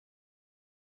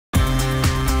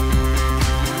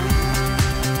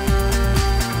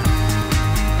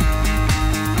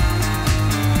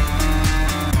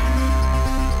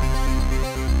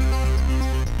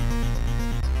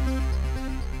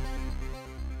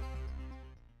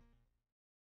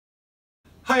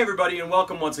Hi everybody, and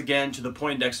welcome once again to the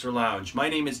Poindexter Lounge. My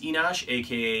name is Enosh,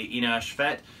 aka Enosh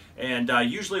Fett, and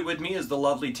usually with me is the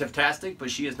lovely Tifftastic, but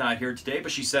she is not here today,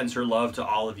 but she sends her love to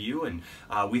all of you, and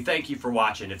we thank you for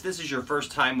watching. If this is your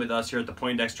first time with us here at the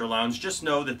Poindexter Lounge, just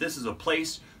know that this is a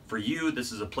place for you,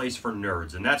 this is a place for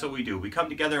nerds, and that's what we do. We come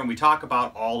together and we talk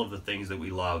about all of the things that we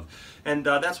love, and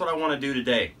that's what I want to do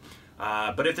today.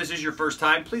 But if this is your first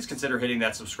time, please consider hitting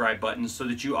that subscribe button so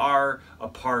that you are a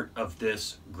part of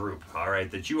this group, all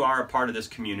right? That you are a part of this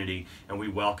community and we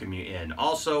welcome you in.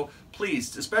 Also,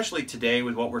 please, especially today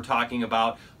with what we're talking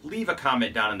about, leave a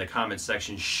comment down in the comment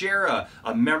section. Share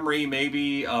a memory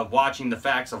maybe of watching The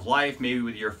Facts of Life, maybe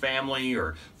with your family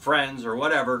or friends or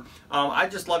whatever. I'd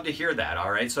just love to hear that,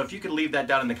 all right? So if you could leave that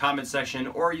down in the comment section,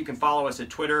 or you can follow us at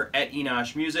Twitter at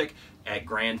Enosh Music, at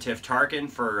Grand Tiff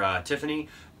Tarkin for Tiffany,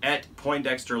 at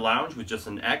Poindexter Lounge with just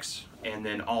an X, and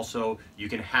then also you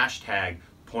can hashtag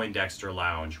Poindexter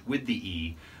Lounge with the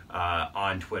E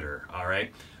on Twitter, all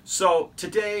right? So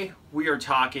today we are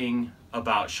talking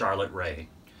about Charlotte Rae.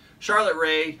 Charlotte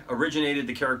Rae originated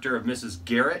the character of Mrs.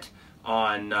 Garrett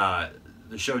on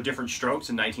the show Different Strokes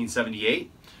in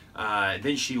 1978.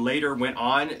 Then she later went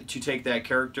on to take that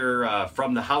character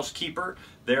from the housekeeper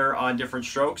there on Different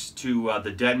Strokes to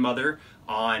the dead mother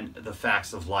on The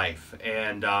Facts of Life,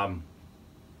 and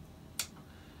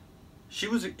she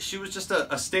was just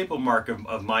a staple mark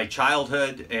of my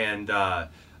childhood and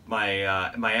my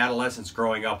adolescence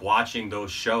growing up watching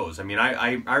those shows. I mean,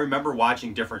 I remember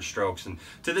watching Different Strokes, and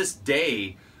to this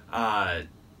day,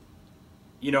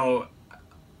 you know,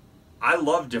 I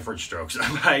love Different Strokes.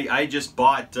 I just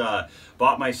bought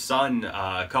my son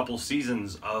a couple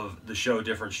seasons of the show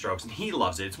Different Strokes, and he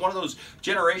loves it. It's one of those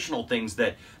generational things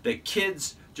that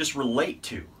kids just relate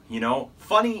to, you know?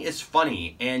 Funny is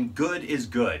funny, and good is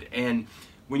good. And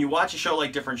when you watch a show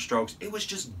like Different Strokes, it was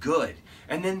just good.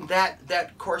 And then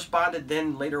that corresponded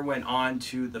then later went on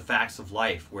to The Facts of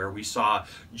Life, where we saw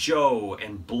Joe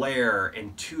and Blair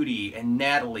and Tootie and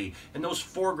Natalie and those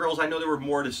four girls. I know there were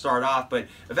more to start off, but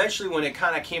eventually when it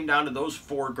kind of came down to those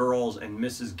four girls and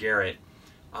Mrs. Garrett,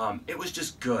 it was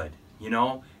just good, you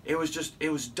know? It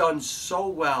was done so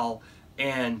well,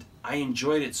 and I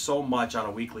enjoyed it so much on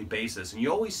a weekly basis, and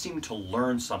you always seem to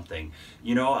learn something.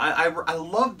 You know, I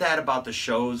love that about the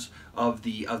shows of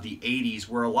the 80s,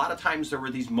 where a lot of times there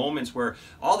were these moments where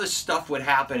all this stuff would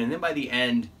happen, and then by the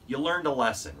end you learned a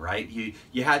lesson, right?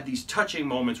 You had these touching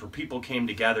moments where people came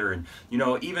together, and you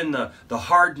know, even the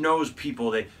hard-nosed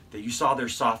people, that you saw their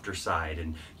softer side.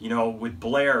 And you know, with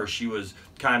Blair, she was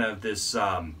kind of this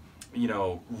you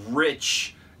know,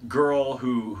 rich girl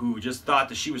who just thought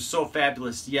that she was so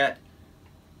fabulous, yet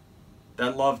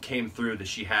that love came through that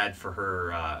she had for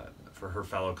her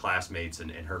fellow classmates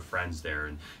and her friends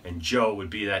there, and Joe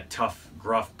would be that tough,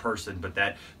 gruff person, but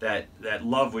that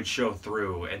love would show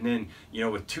through. And then, you know,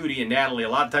 with Tootie and Natalie, a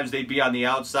lot of times they'd be on the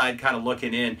outside kind of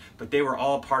looking in, but they were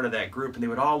all part of that group, and they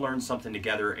would all learn something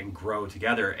together and grow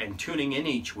together. And tuning in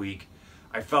each week,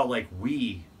 I felt like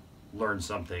we learned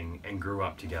something and grew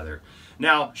up together.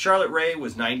 Now, Charlotte Rae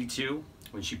was 92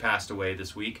 when she passed away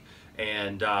this week,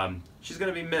 and she's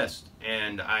going to be missed.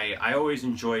 And I always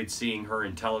enjoyed seeing her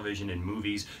in television and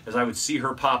movies, as I would see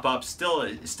her pop up still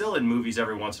in movies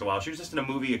every once in a while. She was just in a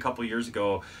movie a couple years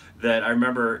ago that I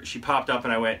remember she popped up,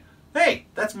 and I went, hey,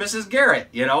 that's Mrs. Garrett,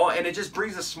 you know? And it just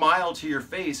brings a smile to your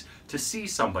face to see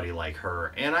somebody like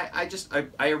her, and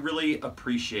I really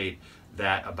appreciate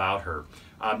that about her.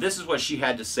 This is what she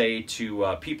had to say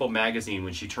to People magazine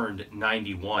when she turned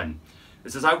 91.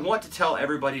 It says, I want to tell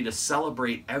everybody to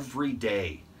celebrate every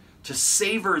day, to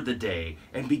savor the day,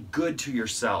 and be good to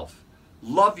yourself.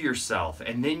 Love yourself,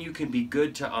 and then you can be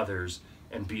good to others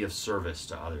and be of service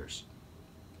to others.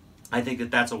 I think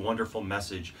that that's a wonderful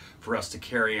message for us to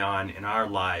carry on in our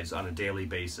lives on a daily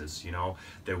basis, you know,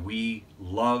 that we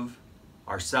love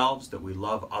ourselves, that we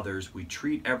love others, we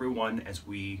treat everyone as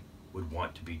we would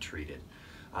want to be treated.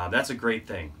 That's a great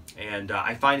thing. And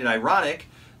I find it ironic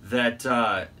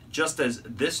that just as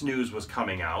this news was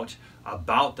coming out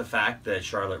about the fact that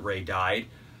Charlotte Rae died,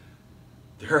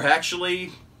 they're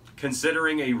actually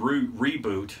considering a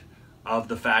reboot of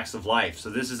The Facts of Life. So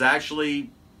this is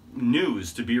actually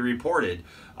news to be reported.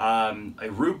 A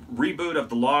reboot of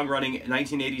the long-running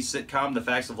 1980s sitcom The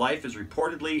Facts of Life is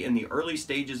reportedly in the early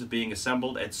stages of being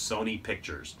assembled at Sony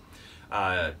Pictures.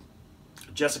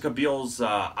 Jessica Biel's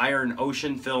Iron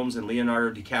Ocean Films and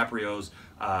Leonardo DiCaprio's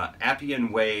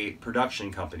Appian Way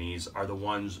production companies are the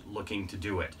ones looking to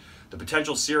do it. The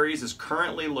potential series is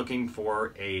currently looking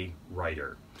for a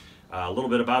writer. A little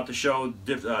bit about the show.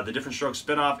 The Different Strokes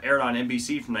spinoff aired on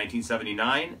NBC from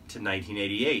 1979 to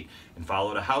 1988 and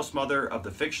followed a house mother of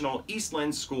the fictional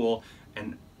Eastland School,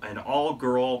 an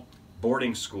all-girl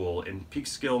boarding school in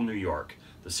Peekskill, New York.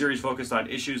 The series focused on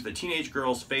issues that teenage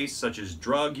girls face, such as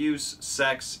drug use,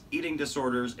 sex, eating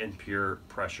disorders, and peer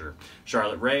pressure.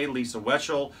 Charlotte Rae, Lisa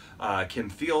Whelchel, Kim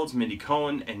Fields, Mindy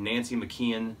Cohn, and Nancy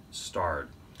McKeon starred.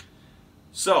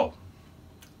 So,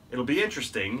 it'll be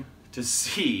interesting to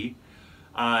see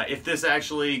if this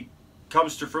actually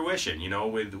comes to fruition, you know,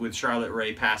 with Charlotte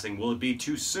Rae passing. Will it be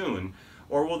too soon,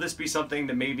 or will this be something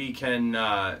that maybe can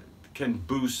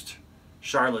boost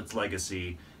Charlotte's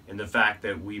legacy in the fact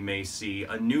that we may see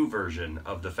a new version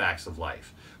of The Facts of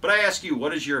Life? But I ask you,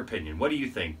 what is your opinion? What do you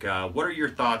think? What are your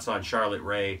thoughts on Charlotte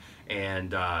Rae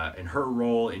and her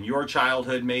role in your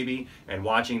childhood, maybe, and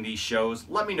watching these shows?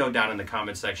 Let me know down in the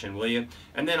comment section, will you?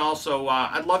 And then also,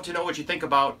 I'd love to know what you think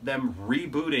about them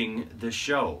rebooting the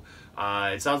show.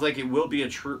 It sounds like it will be a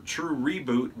true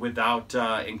reboot without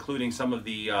including some of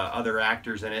the other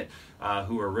actors in it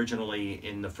who were originally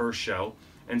in the first show.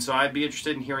 And so I'd be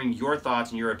interested in hearing your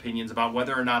thoughts and your opinions about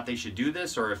whether or not they should do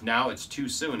this, or if now it's too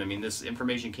soon. I mean, this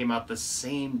information came out the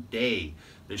same day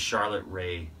that Charlotte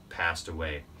Rae passed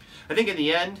away. I think in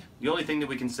the end, the only thing that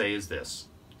we can say is this.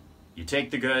 You take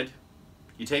the good,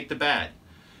 you take the bad.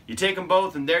 You take them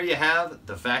both, and there you have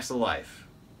the facts of life.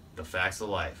 The facts of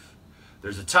life.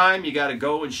 There's a time you got to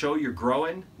go and show you're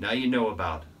growing. Now you know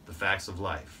about the facts of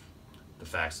life. The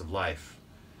facts of life.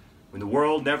 When the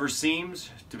world never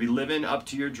seems to be living up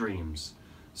to your dreams,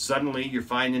 suddenly you're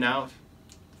finding out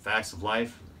the facts of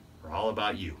life are all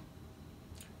about you.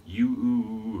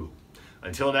 You.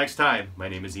 Until next time, my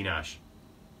name is Enosh.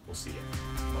 We'll see you.